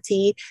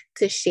capacity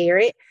to share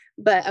it.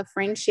 But a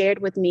friend shared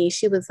with me,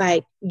 she was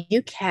like,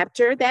 you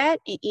capture that.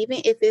 And even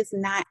if it's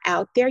not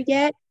out there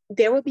yet,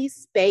 there will be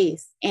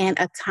space and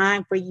a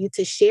time for you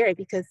to share it.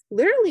 Because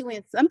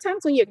literally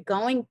sometimes when you're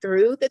going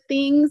through the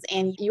things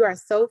and you are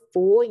so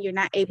full and you're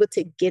not able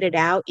to get it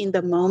out in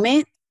the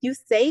moment, you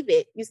save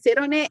it, you sit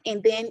on it,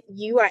 and then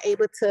you are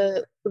able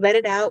to let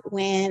it out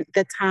when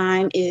the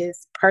time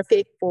is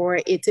perfect for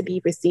it to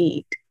be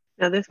received.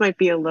 Now, this might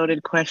be a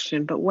loaded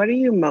question, but what are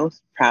you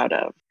most proud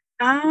of?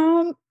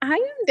 I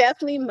am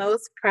definitely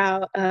most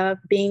proud of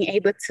being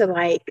able to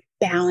like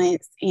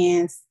balance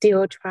and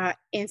still try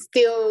and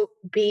still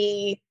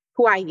be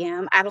who I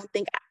am.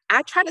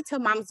 I try to tell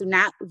moms, do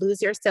not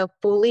lose yourself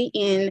fully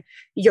in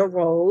your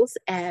roles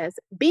as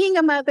being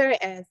a mother,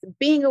 as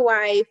being a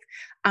wife,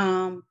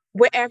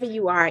 wherever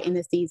you are in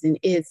the season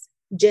is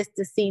just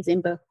the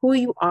season, but who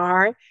you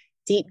are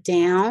deep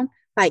down,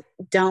 like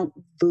don't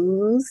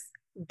lose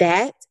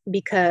that,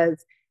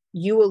 because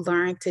you will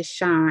learn to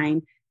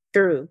shine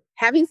through.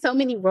 Having so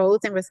many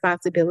roles and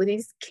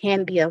responsibilities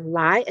can be a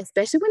lot,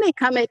 especially when they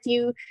come at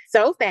you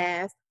so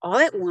fast, all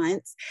at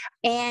once,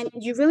 and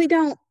you really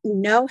don't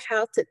know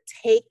how to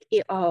take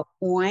it all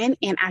on.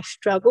 And I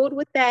struggled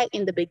with that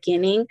in the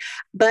beginning,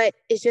 but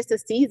it's just a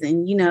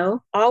season,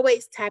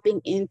 always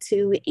tapping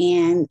into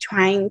and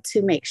trying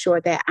to make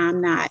sure that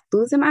I'm not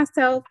losing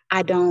myself.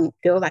 I don't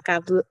feel like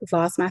I've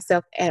lost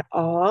myself at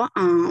all.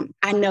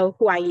 I know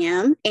who I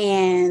am.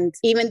 And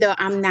even though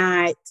I'm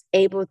not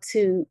able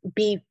to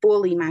be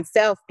fully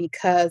myself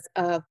because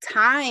of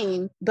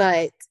time,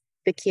 but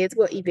the kids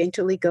will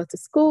eventually go to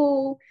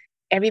school.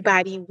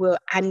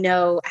 I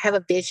know I have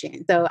a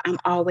vision. So I'm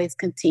always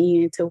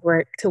continuing to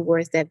work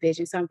towards that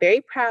vision. So I'm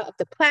very proud of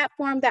the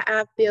platform that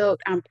I've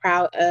built. I'm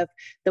proud of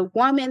the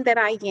woman that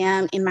I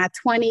am. In my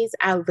 20s,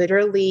 I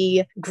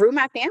literally grew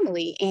my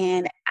family,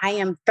 and I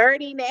am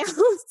 30 now.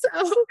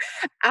 So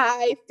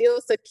I feel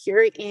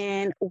secure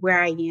in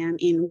where I am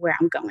and where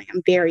I'm going.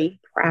 I'm very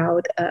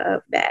proud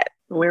of that.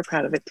 We're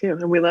proud of it too.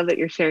 And we love that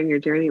you're sharing your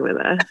journey with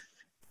us.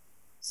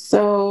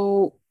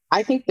 So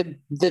I think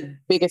the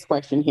biggest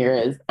question here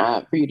is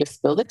for you to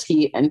spill the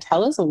tea and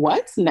tell us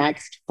what's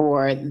next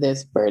for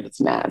This Bird's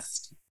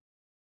Nest.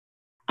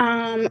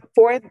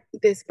 For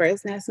This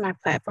Bird's Nest, my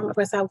platform, of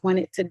course, I want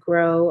it to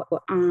grow.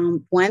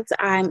 Once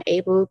I'm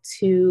able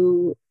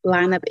to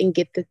line up and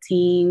get the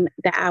team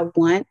that I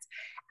want,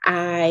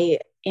 I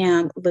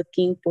am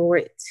looking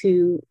forward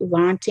to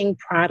launching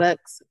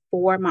products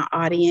for my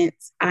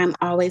audience. I'm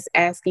always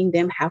asking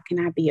them, how can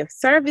I be of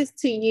service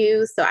to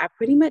you? So I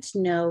pretty much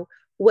know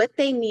what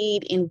they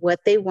need and what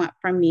they want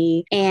from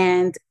me.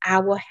 And I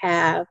will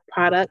have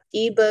product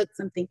ebooks.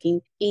 I'm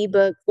thinking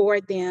ebook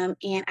for them.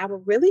 And I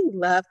would really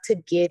love to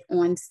get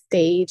on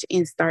stage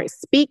and start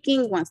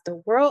speaking once the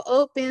world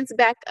opens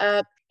back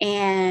up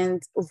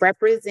and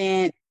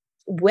represent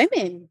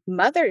women,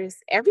 mothers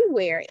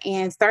everywhere,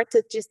 and start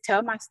to just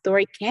tell my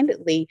story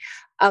candidly.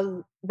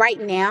 Right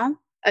now,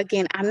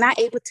 again, I'm not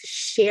able to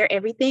share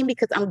everything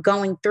because I'm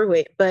going through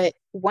it. But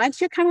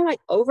once you're kind of like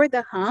over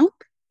the hump,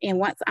 and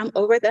once I'm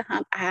over the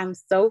hump, I'm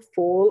so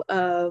full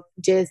of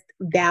just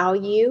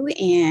value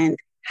and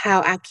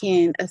how I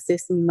can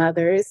assist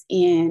mothers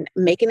in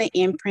making an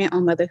imprint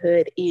on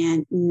motherhood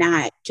and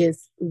not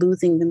just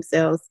losing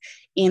themselves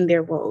in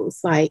their roles.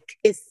 Like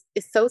it's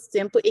so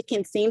simple. It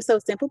can seem so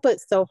simple,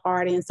 but so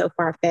hard and so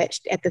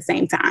far-fetched at the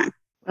same time.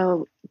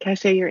 Well,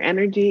 Cachet, your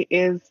energy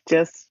is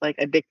just like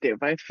addictive.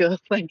 I feel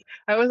like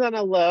I was on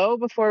a low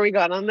before we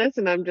got on this,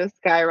 and I'm just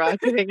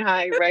skyrocketing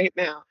high right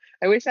now.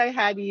 I wish I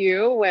had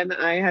you when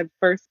I had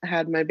first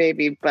had my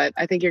baby, but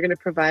I think you're going to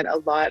provide a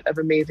lot of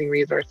amazing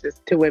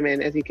resources to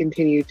women as you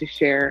continue to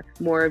share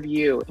more of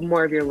you,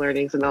 more of your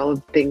learnings, and all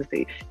of the things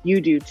that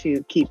you do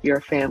to keep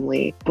your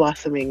family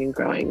blossoming and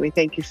growing. We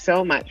thank you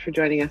so much for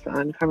joining us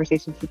on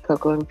Conversations with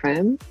Coco and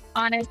Friends.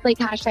 Honestly,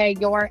 Cachet,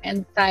 your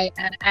insight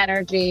and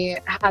energy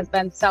has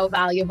been so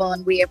valuable,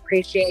 and we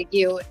appreciate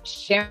you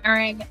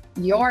sharing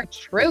your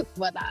truth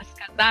with us,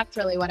 because that's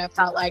really what it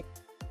felt like.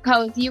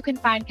 Coz, you can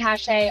find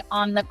Cachet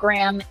on the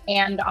gram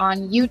and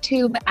on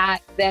YouTube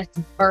at This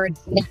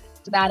Bird's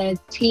Nest. That is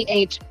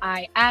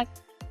ThisByrdsNest.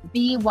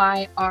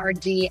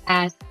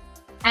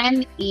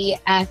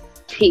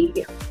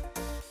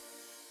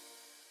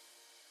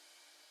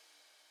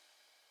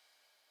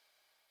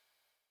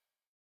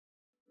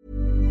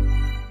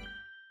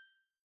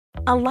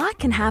 A lot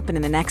can happen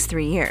in the next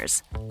 3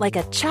 years. Like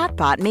a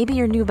chatbot may be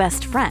your new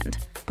best friend.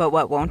 But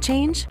what won't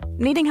change?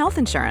 Needing health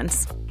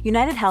insurance.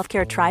 United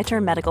Healthcare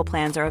Tri-Term Medical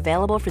Plans are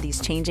available for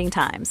these changing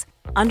times.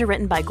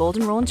 Underwritten by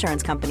Golden Rule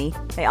Insurance Company,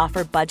 they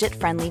offer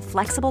budget-friendly,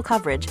 flexible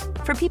coverage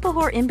for people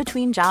who are in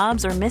between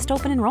jobs or missed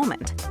open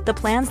enrollment. The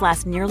plans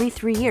last nearly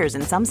 3 years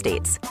in some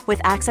states, with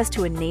access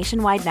to a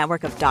nationwide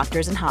network of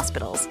doctors and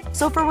hospitals.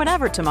 So for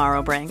whatever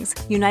tomorrow brings,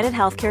 United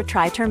Healthcare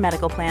Tri-Term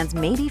Medical Plans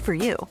may be for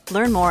you.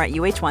 Learn more at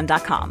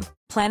uh1.com.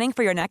 Planning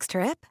for your next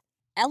trip?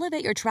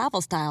 Elevate your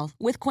travel style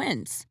with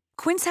Quince.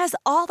 Quince has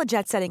all the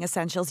jet-setting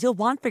essentials you'll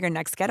want for your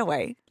next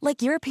getaway,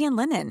 like European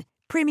linen,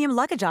 premium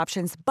luggage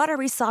options,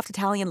 buttery soft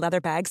Italian leather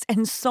bags,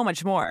 and so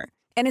much more.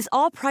 And is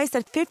all priced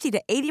at 50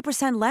 to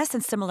 80% less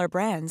than similar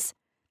brands.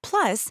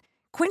 Plus,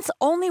 Quince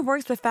only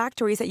works with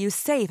factories that use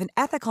safe and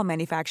ethical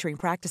manufacturing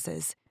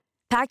practices.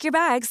 Pack your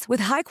bags with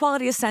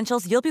high-quality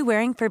essentials you'll be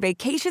wearing for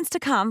vacations to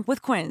come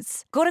with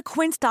Quince. Go to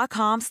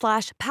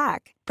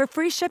quince.com/pack for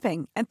free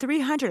shipping and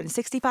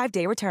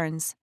 365-day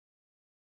returns.